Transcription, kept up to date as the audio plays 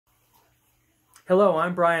Hello,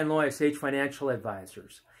 I'm Brian Loy, Sage Financial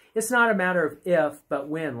Advisors. It's not a matter of if, but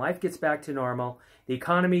when life gets back to normal, the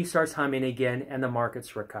economy starts humming again, and the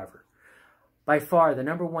markets recover. By far, the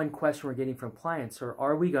number one question we're getting from clients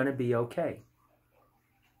are we going to be okay?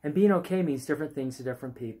 And being okay means different things to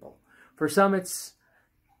different people. For some, it's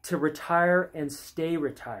to retire and stay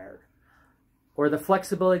retired, or the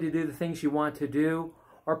flexibility to do the things you want to do,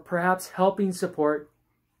 or perhaps helping support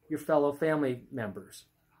your fellow family members.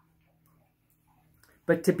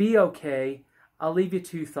 But to be okay, I'll leave you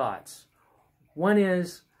two thoughts. One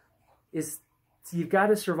is you've got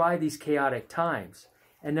to survive these chaotic times.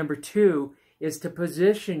 And number two is to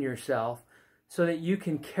position yourself so that you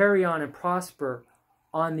can carry on and prosper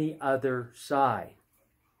on the other side.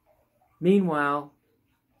 Meanwhile,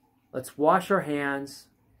 let's wash our hands.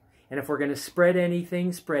 And if we're going to spread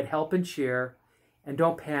anything, spread help and cheer. And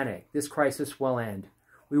don't panic. This crisis will end.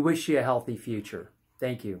 We wish you a healthy future.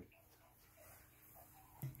 Thank you.